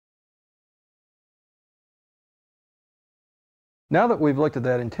Now that we've looked at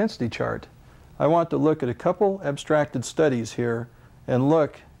that intensity chart, I want to look at a couple abstracted studies here and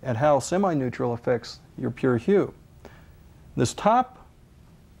look at how semi-neutral affects your pure hue. This top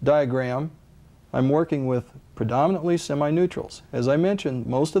diagram, I'm working with predominantly semi-neutrals. As I mentioned,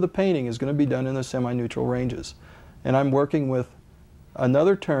 most of the painting is going to be done in the semi-neutral ranges. And I'm working with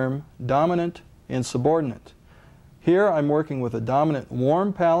another term, dominant and subordinate. Here I'm working with a dominant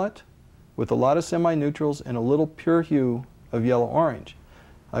warm palette with a lot of semi-neutrals and a little pure hue of yellow-orange.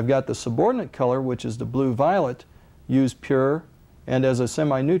 I've got the subordinate color, which is the blue-violet, used pure and as a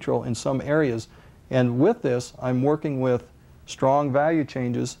semi-neutral in some areas. And with this, I'm working with strong value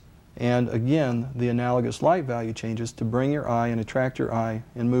changes and, again, the analogous light value changes to bring your eye and attract your eye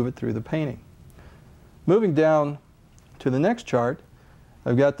and move it through the painting. Moving down to the next chart,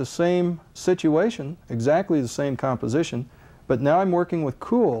 I've got the same situation, exactly the same composition, but now I'm working with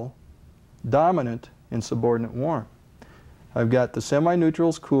cool, dominant, and subordinate warm. I've got the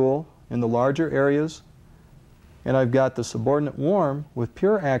semi-neutrals cool in the larger areas, and I've got the subordinate warm with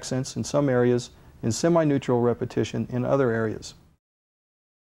pure accents in some areas and semi-neutral repetition in other areas.